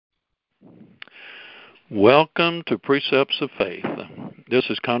Welcome to Precepts of Faith. This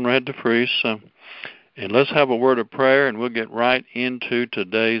is Conrad DeFries, and let's have a word of prayer, and we'll get right into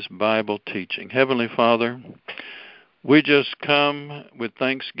today's Bible teaching. Heavenly Father, we just come with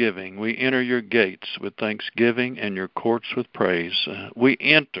thanksgiving. We enter your gates with thanksgiving and your courts with praise. We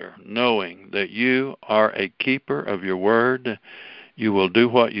enter knowing that you are a keeper of your word. You will do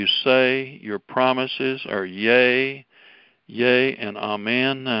what you say. Your promises are yea, yea, and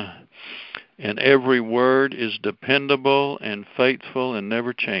amen. And every word is dependable and faithful and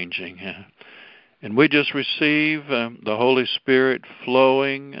never changing. And we just receive the Holy Spirit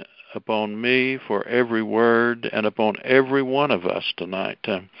flowing upon me for every word and upon every one of us tonight.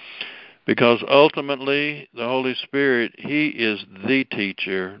 Because ultimately, the Holy Spirit, He is the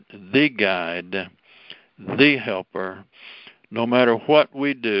teacher, the guide, the helper. No matter what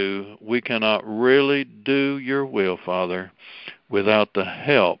we do, we cannot really do your will, Father, without the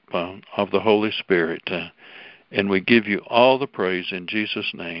help of the Holy Spirit. And we give you all the praise in Jesus'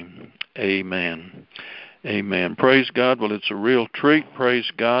 name. Amen. Amen. Praise God. Well, it's a real treat,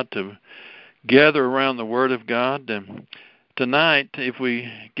 praise God, to gather around the Word of God. Tonight, if we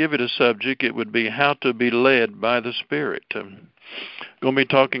give it a subject, it would be how to be led by the Spirit. I'm going to be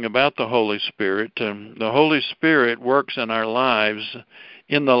talking about the Holy Spirit. The Holy Spirit works in our lives,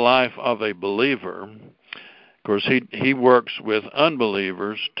 in the life of a believer. Of course, he works with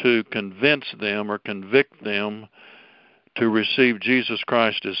unbelievers to convince them or convict them to receive Jesus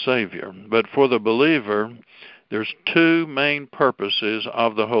Christ as Savior. But for the believer, there's two main purposes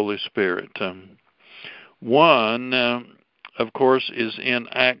of the Holy Spirit. One, of course, is in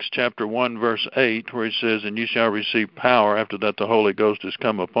Acts chapter 1, verse 8, where he says, "And you shall receive power after that the Holy Ghost has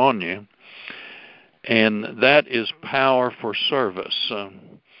come upon you." And that is power for service.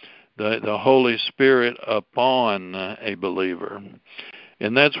 The Holy Spirit upon a believer.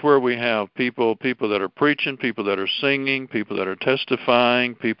 And that's where we have people that are preaching, people that are singing, people that are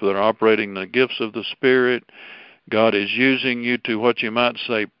testifying, people that are operating the gifts of the Spirit. God is using you to, what you might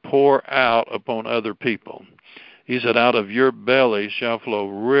say, pour out upon other people. He said, out of your belly shall flow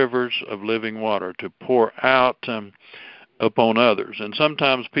rivers of living water, to pour out upon others. And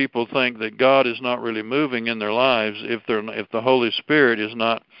sometimes people think that God is not really moving in their lives if the Holy Spirit is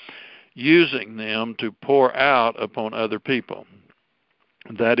not using them to pour out upon other people.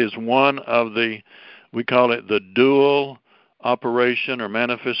 That is one of we call it the dual operation or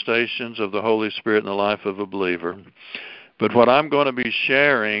manifestations of the Holy Spirit in the life of a believer. But what I'm going to be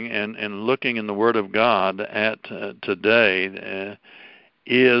sharing and looking in the Word of God at today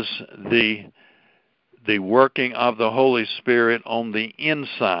is the working of the Holy Spirit on the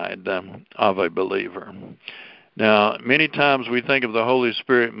inside of a believer. Now, many times we think of the Holy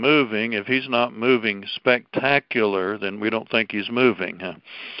Spirit moving. If He's not moving spectacular, then we don't think He's moving.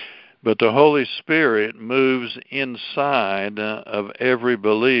 But the Holy Spirit moves inside of every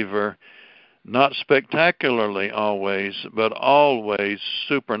believer, not spectacularly always, but always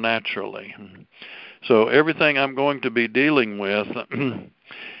supernaturally. So everything I'm going to be dealing with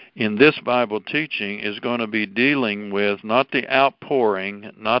in this Bible teaching is going to be dealing with not the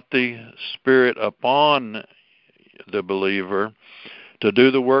outpouring, not the Spirit upon the believer to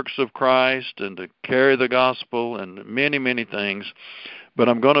do the works of Christ and to carry the gospel and many, many things. But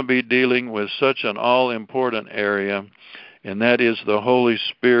I'm going to be dealing with such an all-important area, and that is the Holy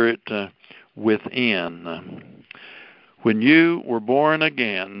Spirit within. When you were born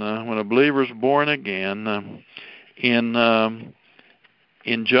again, when a believer is born again, in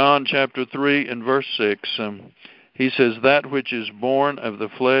John chapter 3 and verse 6, he says, "That which is born of the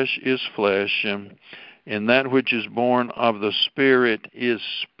flesh is flesh, and that which is born of the Spirit is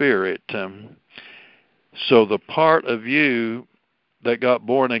spirit." So the part of you that got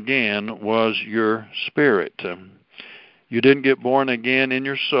born again was your spirit. You didn't get born again in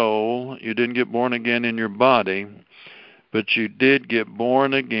your soul. You didn't get born again in your body. But you did get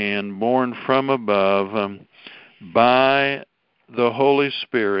born again, born from above, by the Holy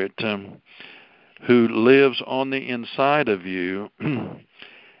Spirit who lives on the inside of you.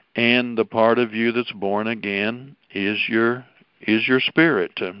 And the part of you that's born again is your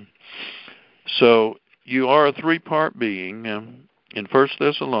spirit. So you are a three-part being. In 1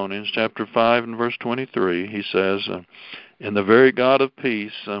 Thessalonians chapter 5 and verse 23, he says, "And the very God of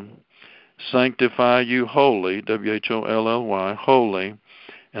peace sanctify you wholly," W-H-O-L-L-Y, holy,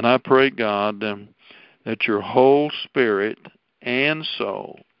 "and I pray, God, that your whole spirit and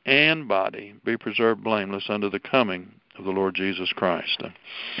soul and body be preserved blameless unto the coming of the Lord Jesus Christ."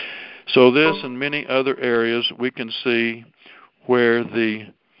 So this and many other areas we can see where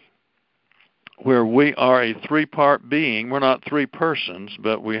we are a three-part being. We're not three persons,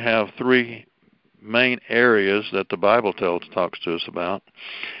 but we have three main areas that the Bible talks to us about,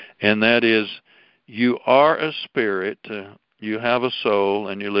 and that is, you are a spirit, you have a soul,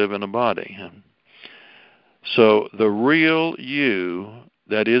 and you live in a body. So the real you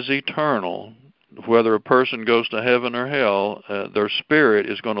that is eternal, whether a person goes to heaven or hell, their spirit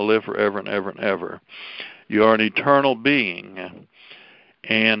is going to live forever and ever and ever. You are an eternal being,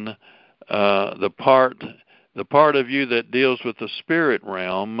 and the part of you that deals with the spirit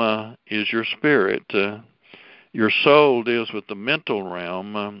realm is your spirit. Your soul deals with the mental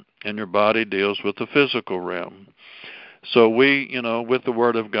realm, and your body deals with the physical realm. So we, with the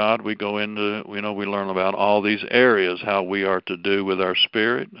Word of God, we go into, we learn about all these areas, how we are to do with our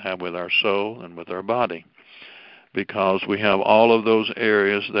spirit, how with our soul, and with our body. Because we have all of those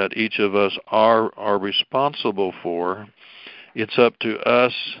areas that each of us are responsible for. It's up to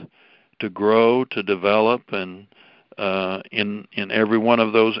us to grow, to develop, and in every one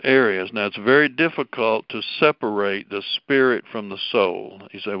of those areas. Now, it's very difficult to separate the spirit from the soul.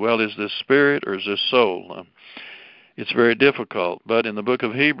 You say, well, is this spirit or is this soul? It's very difficult. But in the book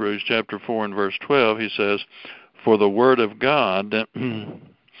of Hebrews, chapter 4 and verse 12, he says, for the word of God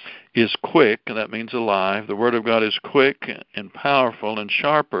is quick, and that means alive. The word of God is quick and powerful and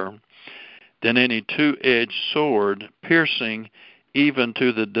sharper than any two-edged sword, piercing even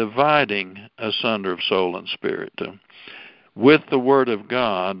to the dividing asunder of soul and spirit. With the Word of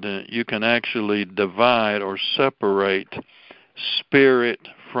God, you can actually divide or separate spirit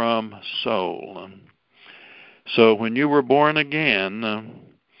from soul. So when you were born again,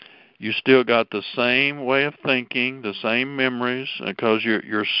 you still got the same way of thinking, the same memories, because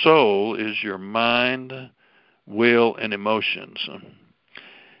your soul is your mind, will, and emotions.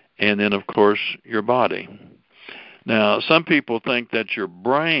 And then, of course, your body. Now, some people think that your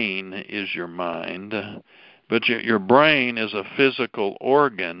brain is your mind, but your brain is a physical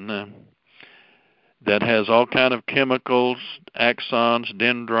organ that has all kind of chemicals, axons,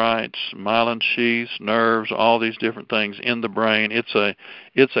 dendrites, myelin sheaths, nerves, all these different things in the brain. It's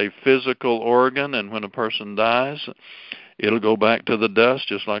a physical organ, and when a person dies, it'll go back to the dust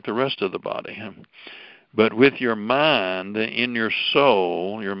just like the rest of the body. But with your mind, in your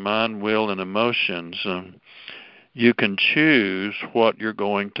soul, your mind, will, and emotions, you can choose what you're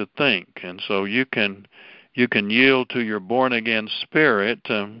going to think. And so you can yield to your born-again spirit,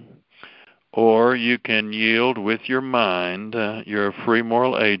 or you can yield with your mind. You're a free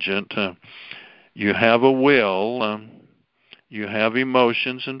moral agent. You have a will. You have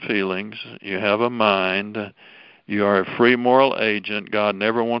emotions and feelings. You have a mind. You are a free moral agent. God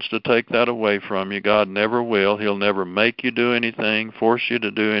never wants to take that away from you. God never will. He'll never make you do anything, force you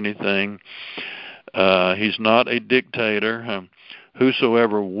to do anything. He's not a dictator.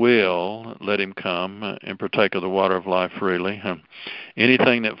 Whosoever will, let him come and partake of the water of life freely.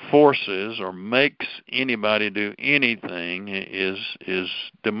 Anything that forces or makes anybody do anything is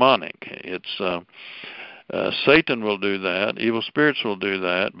demonic. It's Satan will do that. Evil spirits will do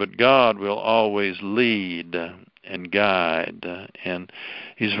that. But God will always lead and guide. And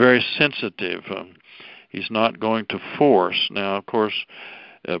he's very sensitive. He's not going to force. Now, of course,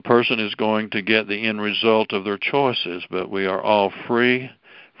 a person is going to get the end result of their choices, but we are all free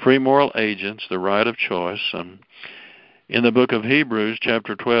moral agents, the right of choice. In the book of Hebrews,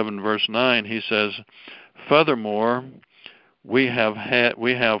 chapter 12 and verse 9, he says, furthermore, we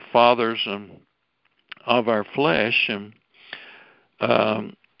have fathers of our flesh,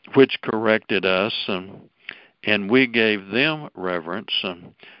 which corrected us, and we gave them reverence.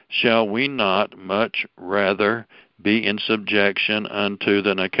 Shall we not much rather be in subjection unto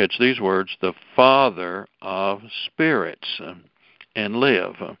now catch these words, the Father of spirits, and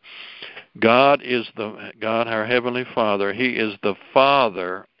live? God, our Heavenly Father, He is the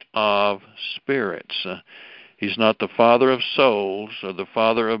Father of spirits. He's not the Father of souls or the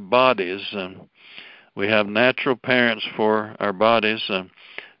Father of bodies. We have natural parents for our bodies,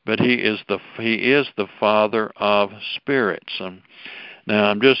 but He is the Father of spirits.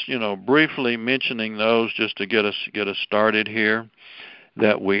 Now, I'm just, briefly mentioning those just to get us started here,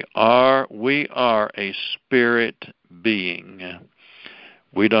 that we are a spirit being.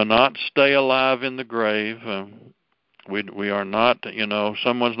 We do not stay alive in the grave. We are not,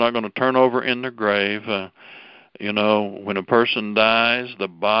 someone's not going to turn over in the grave. When a person dies, the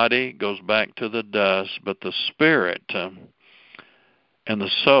body goes back to the dust, but the spirit and the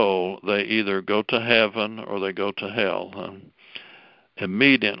soul, they either go to heaven or they go to hell.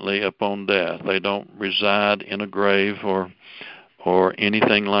 Immediately upon death. They don't reside in a grave or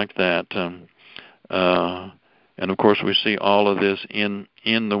anything like that. And of course we see all of this in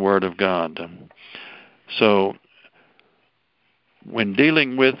the Word of God. So when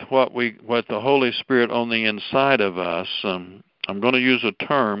dealing with what the Holy Spirit on the inside of us, I'm going to use a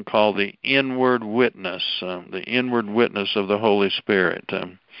term called the inward witness of the Holy Spirit.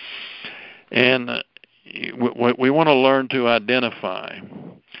 And we want to learn to identify,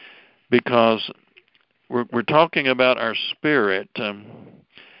 because we're talking about our spirit.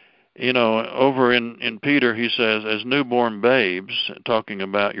 Over in Peter, he says, as newborn babes, talking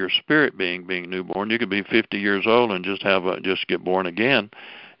about your spirit being newborn. You could be 50 years old and just get born again,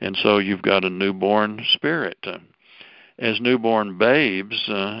 and so you've got a newborn spirit. As newborn babes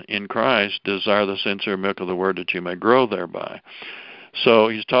in Christ, desire the sincere milk of the word that you may grow thereby. So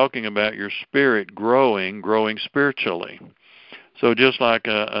he's talking about your spirit growing spiritually. So just like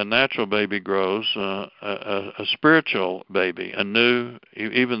a natural baby grows, a spiritual baby,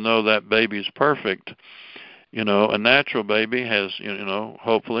 even though that baby is perfect, a natural baby has,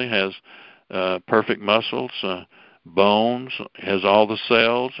 hopefully has perfect muscles, bones, has all the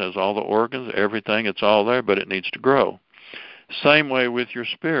cells, has all the organs, everything, it's all there, but it needs to grow. Same way with your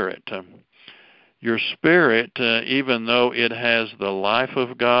spirit. Your spirit, even though it has the life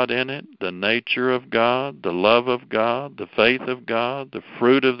of God in it, the nature of God, the love of God, the faith of God, the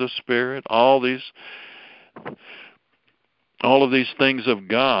fruit of the Spirit, all of these things of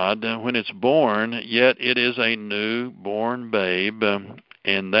God, when it's born, yet it is a newborn babe,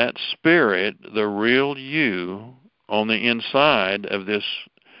 and that spirit, the real you on the inside of this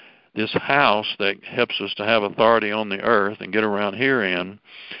house that helps us to have authority on the earth and get around herein,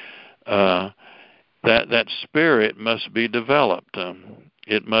 that spirit must be developed.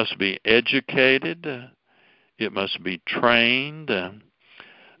 It must be educated. It must be trained. It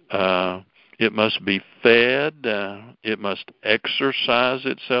must be fed. It must exercise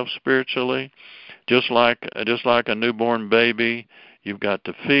itself spiritually. Just like a newborn baby, you've got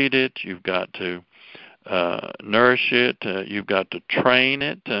to feed it. You've got to nourish it. You've got to train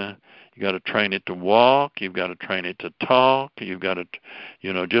it. You've got to train it to walk. You've got to train it to talk. You've got to,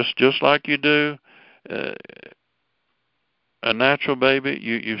 just like you do a natural baby,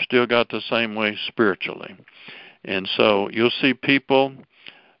 you've still got the same way spiritually. And so you'll see people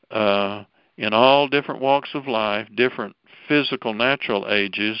in all different walks of life, different physical, natural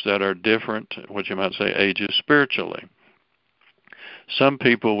ages that are different, what you might say, ages spiritually. Some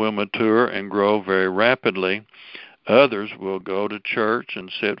people will mature and grow very rapidly. Others will go to church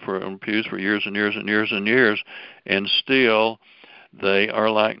and sit on pews for years and years and years and years, and still they are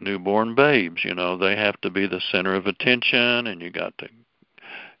like newborn babes. They have to be the center of attention, and you got to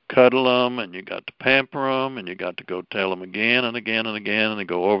cuddle them, and you got to pamper them, and you got to go tell them again and again and again, and they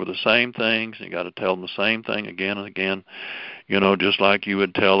go over the same things, and you got to tell them the same thing again and again, just like you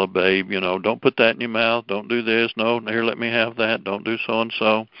would tell a babe, don't put that in your mouth, don't do this, no, here, let me have that, don't do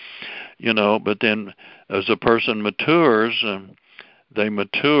so-and-so, but then as a person matures, they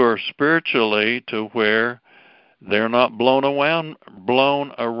mature spiritually to where they're not blown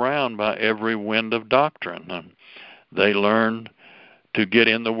around by every wind of doctrine. They learn to get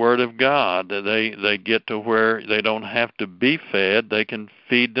in the Word of God. They get to where they don't have to be fed. They can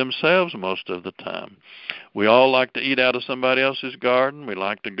feed themselves most of the time. We all like to eat out of somebody else's garden. We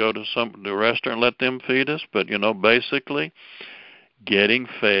like to go to the restaurant and let them feed us. But, basically, getting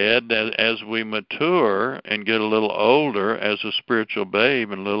fed as we mature and get a little older as a spiritual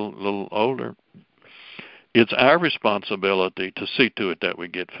babe and a little older, it's our responsibility to see to it that we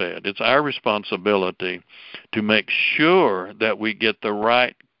get fed. It's our responsibility to make sure that we get the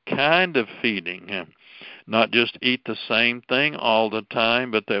right kind of feeding, not just eat the same thing all the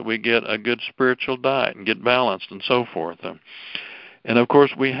time, but that we get a good spiritual diet and get balanced and so forth. And, of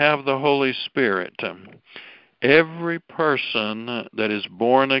course, we have the Holy Spirit. Every person that is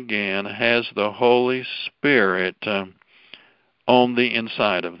born again has the Holy Spirit on the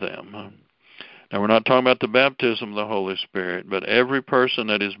inside of them. Now, we're not talking about the baptism of the Holy Spirit, but every person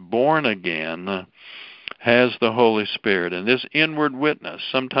that is born again has the Holy Spirit. And this inward witness,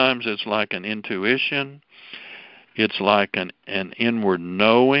 sometimes it's like an intuition. It's like an inward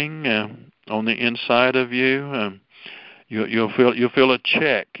knowing on the inside of you. You'll feel a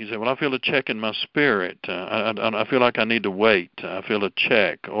check. You say, well, I feel a check in my spirit. I feel like I need to wait. I feel a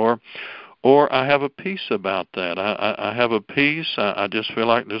check. Or I have a peace about that. I have a peace. I just feel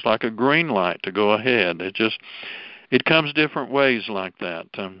like there's like a green light to go ahead. It comes different ways like that.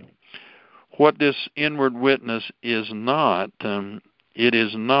 What this inward witness is not, it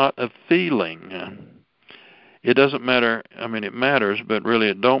is not a feeling. It doesn't matter. I mean, it matters, but really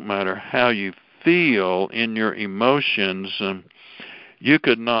it don't matter how you feel in your emotions. You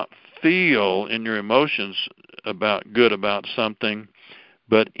could not feel in your emotions about something,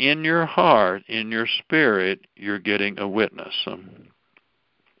 but in your heart, in your spirit, you're getting a witness.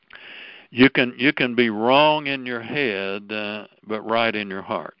 You can be wrong in your head, but right in your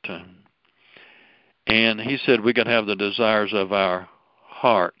heart. And he said we could have the desires of our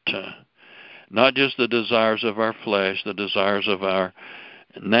heart, not just the desires of our flesh, the desires of our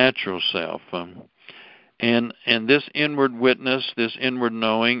natural self. And this inward witness, this inward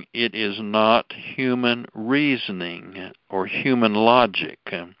knowing, it is not human reasoning or human logic.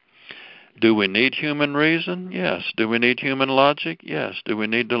 Do we need human reason? Yes. Do we need human logic? Yes. Do we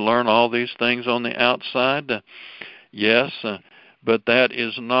need to learn all these things on the outside? Yes. But that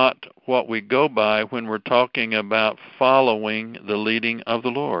is not what we go by when we're talking about following the leading of the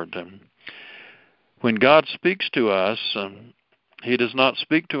Lord. When God speaks to us, He does not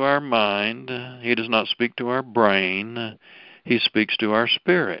speak to our mind. He does not speak to our brain. He speaks to our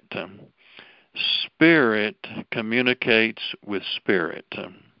spirit. Spirit communicates with spirit.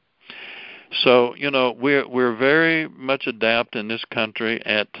 So, we're very much adept in this country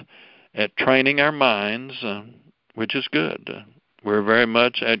at training our minds, which is good. We're very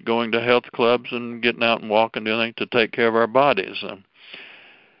much at going to health clubs and getting out and walking, doing things to take care of our bodies.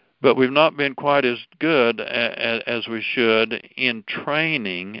 But we've not been quite as good as we should in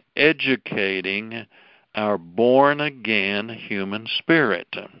training, educating our born-again human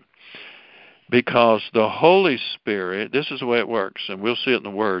spirit. Because the Holy Spirit, this is the way it works, and we'll see it in the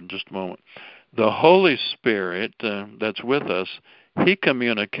Word in just a moment. The Holy Spirit that's with us, He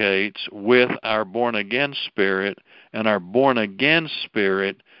communicates with our born-again spirit, and our born-again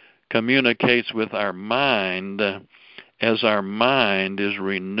spirit communicates with our mind as our mind is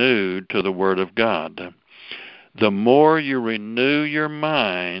renewed to the Word of God. The more you renew your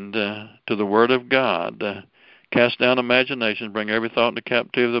mind to the Word of God, cast down imaginations, bring every thought into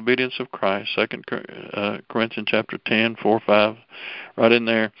captivity of the obedience of Christ, 2 Corinthians chapter 10, 4, 5, right in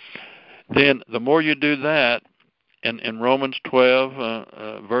there. Then the more you do that, in Romans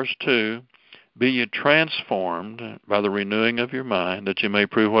 12, verse 2, be ye transformed by the renewing of your mind, that you may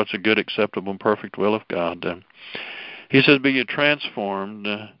prove what's a good, acceptable, and perfect will of God. He says, be ye transformed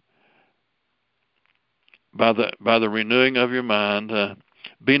by the renewing of your mind.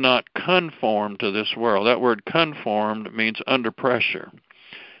 Be not conformed to this world. That word conformed means under pressure.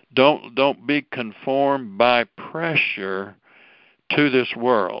 Don't be conformed by pressure to this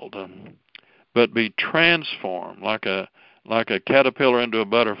world, but be transformed like a caterpillar into a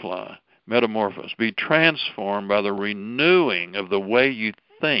butterfly, metamorphosed. Be transformed by the renewing of the way you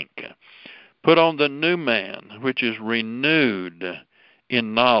think. Put on the new man, which is renewed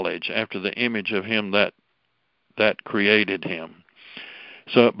in knowledge after the image of him that created him.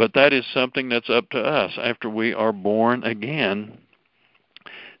 So, but that is something that's up to us. After we are born again,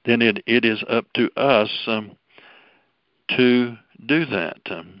 then it is up to us to do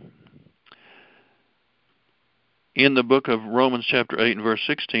that. In the book of Romans chapter 8 and verse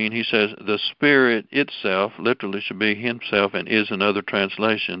 16, he says, the Spirit itself, literally should be himself and is in other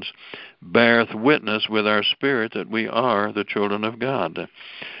translations, beareth witness with our spirit that we are the children of God.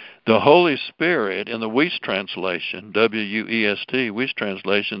 The Holy Spirit, in the Wuest translation, W-U-E-S-T, Wuest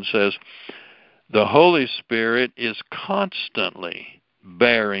translation says, the Holy Spirit is constantly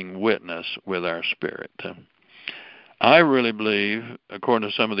bearing witness with our spirit. I really believe, according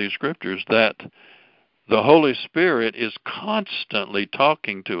to some of these scriptures, that the Holy Spirit is constantly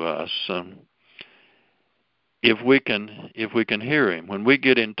talking to us if we can hear him. When we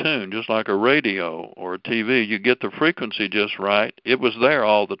get in tune, just like a radio or a TV, you get the frequency just right. It was there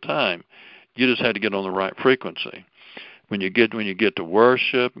all the time. You just had to get on the right frequency. When you get to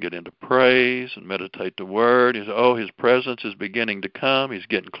worship, get into praise and meditate the Word, you say, oh, His presence is beginning to come. He's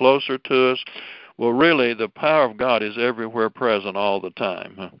getting closer to us. Well, really, the power of God is everywhere present all the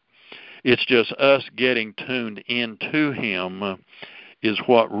time. It's just us getting tuned into Him is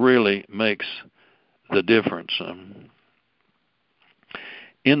what really makes the difference.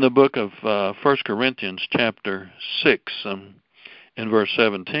 In the book of 1 Corinthians chapter 6 in verse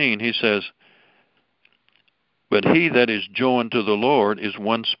 17, he says, but he that is joined to the Lord is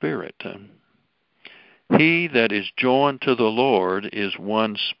one spirit. He that is joined to the Lord is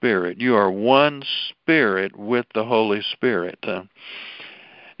one spirit. You are one spirit with the Holy Spirit.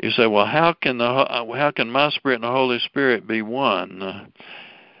 You say, well, how can my spirit and the Holy Spirit be one?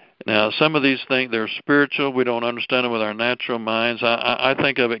 Now, some of these things, they're spiritual. We don't understand them with our natural minds. I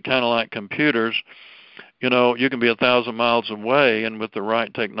think of it kind of like computers. You can be 1,000 miles away, and with the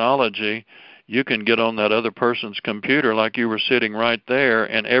right technology, you can get on that other person's computer like you were sitting right there,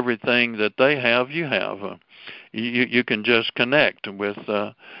 and everything that they have, you have. You can just connect with,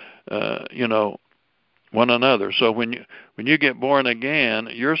 one another. So when you get born again,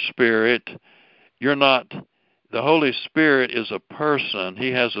 your spirit, you're not, the Holy Spirit is a person.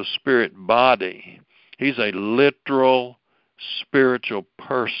 He has a spirit body. He's a literal spiritual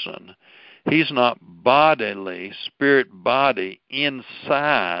person. He's not bodily, spirit body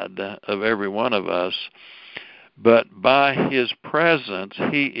inside of every one of us, but by his presence,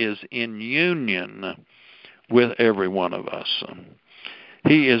 he is in union with every one of us.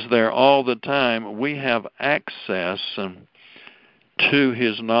 He is there all the time. We have access to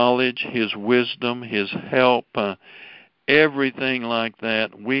his knowledge, his wisdom, his help, everything like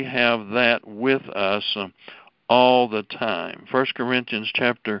that. We have that with us all the time. 1 Corinthians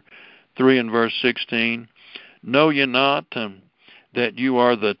chapter 3 and verse 16, know ye not that you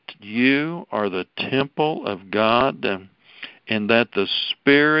are the temple of God, and that the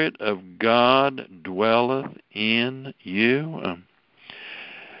Spirit of God dwelleth in you?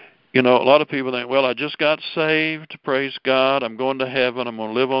 You know, a lot of people think, well, I just got saved, praise God, I'm going to heaven, I'm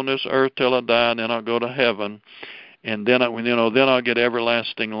going to live on this earth till I die, and then I'll go to heaven, and then I'll get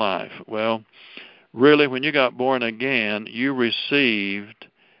everlasting life. Well, really, when you got born again, you received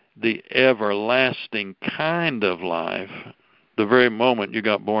the everlasting kind of life the very moment you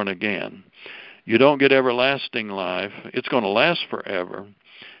got born again. You don't get everlasting life. It's going to last forever.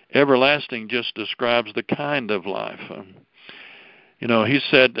 Everlasting just describes the kind of life. He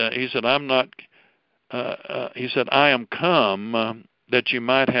said, I am come that you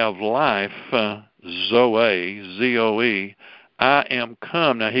might have life, Zoe, Z-O-E. I am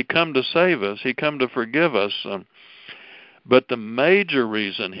come. Now, he come to save us. He come to forgive us. But the major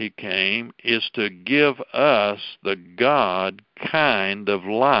reason he came is to give us the God kind of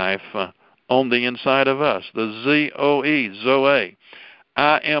life on the inside of us, the Z-O-E, Zoe.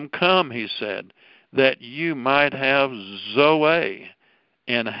 I am come, he said, that you might have Zoe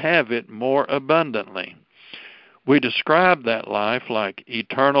and have it more abundantly. We describe that life like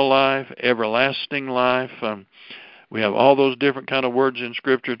eternal life, everlasting life. We have all those different kind of words in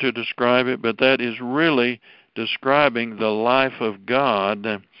Scripture to describe it, but that is really describing the life of God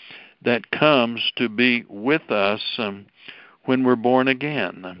that comes to be with us when we're born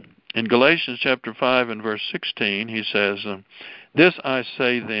again. In Galatians chapter 5 and verse 16, he says, this I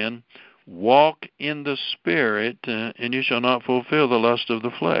say then, walk in the Spirit, and you shall not fulfill the lust of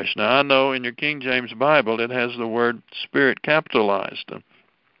the flesh. Now, I know in your King James Bible it has the word Spirit capitalized.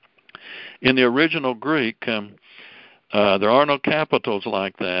 In the original Greek, there are no capitals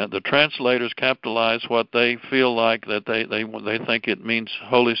like that. The translators capitalize what they feel like that they think it means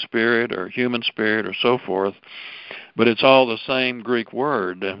Holy Spirit or human spirit or so forth, but it's all the same Greek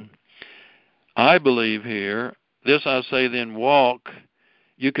word. I believe here, this I say then, walk.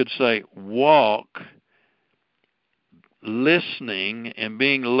 You could say walk, listening and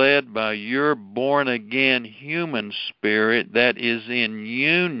being led by your born-again human spirit that is in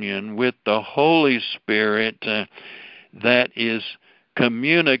union with the Holy Spirit that is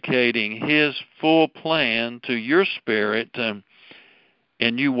communicating his full plan to your spirit,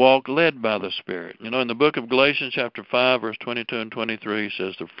 and you walk led by the Spirit. You know, in the book of Galatians chapter 5, verse 22 and 23, it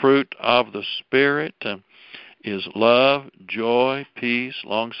says, the fruit of the Spirit is love, joy, peace,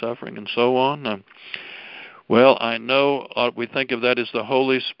 long-suffering, and so on. Well, I know we think of that as the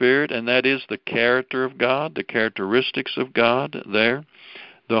Holy Spirit, and that is the character of God, the characteristics of God there,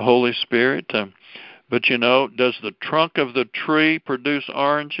 the Holy Spirit. But you know, does the trunk of the tree produce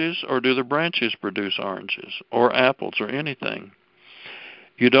oranges, or do the branches produce oranges, or apples, or anything?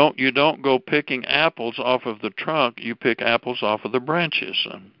 You don't go picking apples off of the trunk. You pick apples off of the branches.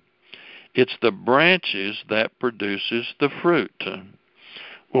 It's the branches that produces the fruit.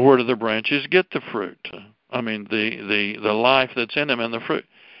 Well, where do the branches get the fruit? I mean, the life that's in them and the fruit.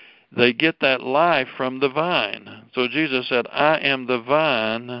 They get that life from the vine. So Jesus said, I am the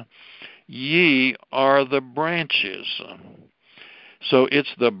vine, ye are the branches. So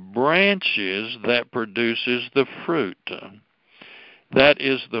it's the branches that produces the fruit. That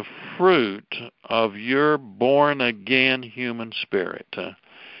is the fruit of your born-again human spirit.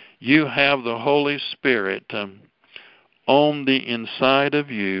 You have the Holy Spirit on the inside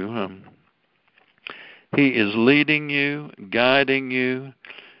of you. He is leading you, guiding you.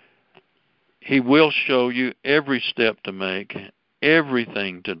 He will show you every step to make,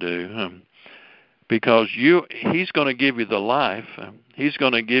 everything to do, because He's going to give you the life. He's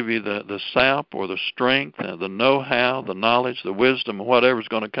going to give you the sap or the strength, the know-how, the knowledge, the wisdom, whatever's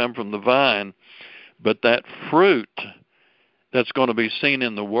going to come from the vine. But that fruit that's going to be seen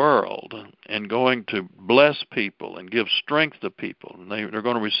in the world and going to bless people and give strength to people, and they're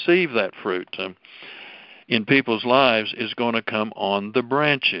going to receive that fruit in people's lives, is going to come on the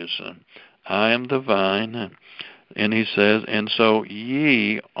branches. I am the vine. And he says, and so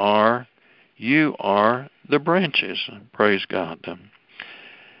you are the branches. Praise God.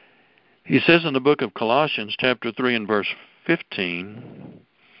 He says in the book of Colossians, chapter 3 and verse 15,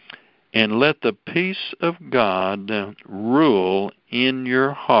 and let the peace of God rule in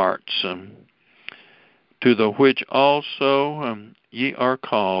your hearts, to the which also ye are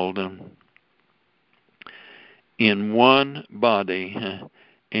called in one body,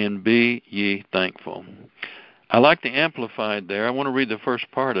 and be ye thankful. I like the Amplified there. I want to read the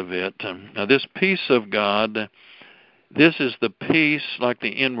first part of it. Now, this peace of God, this is the peace like the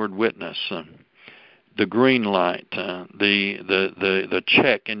inward witness, the green light, the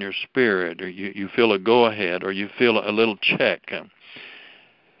check in your spirit, or you feel a go-ahead, or you feel a little check.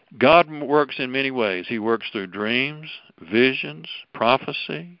 God works in many ways. He works through dreams, visions,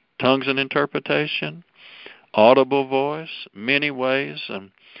 prophecy, tongues and interpretation, audible voice, many ways.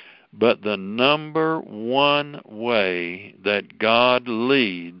 But the number one way that God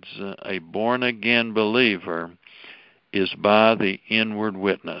leads a born-again believer is by the inward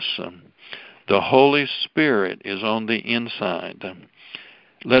witness. The Holy Spirit is on the inside.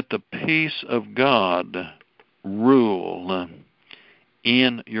 Let the peace of God rule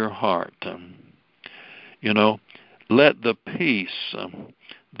in your heart. Let the peace,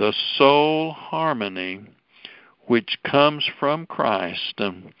 the soul harmony which comes from Christ,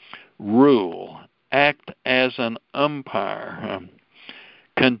 rule, act as an umpire,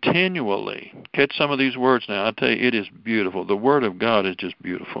 continually. Catch some of these words now. I tell you, it is beautiful. The Word of God is just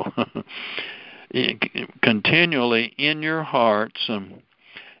beautiful. Continually in your hearts,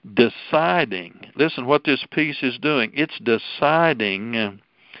 deciding. Listen, what this peace is doing, it's deciding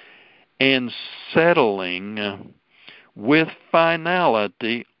and settling with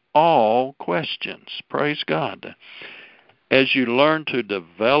finality all questions. Praise God. As you learn to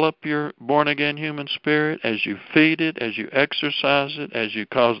develop your born-again human spirit, as you feed it, as you exercise it, as you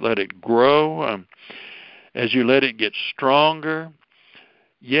let it grow, as you let it get stronger,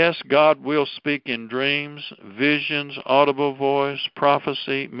 yes, God will speak in dreams, visions, audible voice,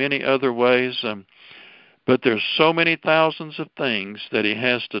 prophecy, many other ways, but there's so many thousands of things that He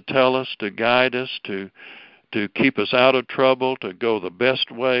has to tell us, to guide us, to keep us out of trouble, to go the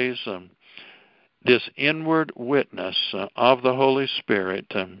best ways. This inward witness of the Holy Spirit.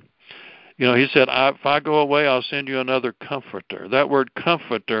 He said, if I go away, I'll send you another comforter. That word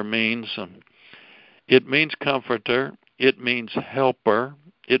comforter means, it means comforter, it means helper,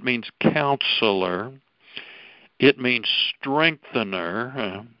 it means counselor, it means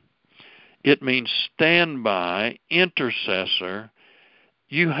strengthener, it means standby, intercessor.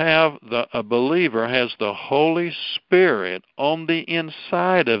 A believer has the Holy Spirit on the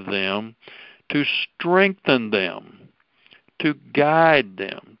inside of them to strengthen them, to guide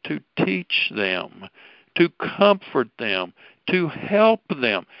them, to teach them, to comfort them, to help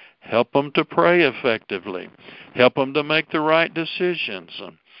them to pray effectively, help them to make the right decisions.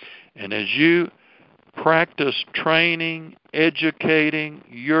 And as you practice training, educating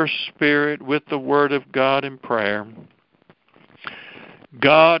your spirit with the Word of God in prayer,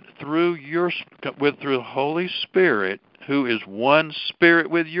 God, through the Holy Spirit, who is one spirit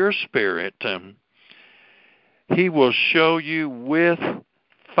with your spirit, He will show you with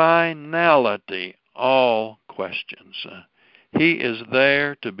finality all questions. He is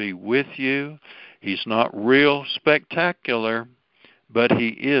there to be with you. He's not real spectacular, but He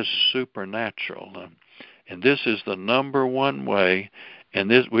is supernatural. And this is the number one way,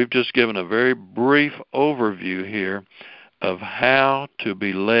 and we've just given a very brief overview here of how to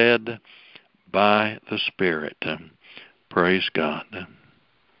be led by the Spirit. Praise God.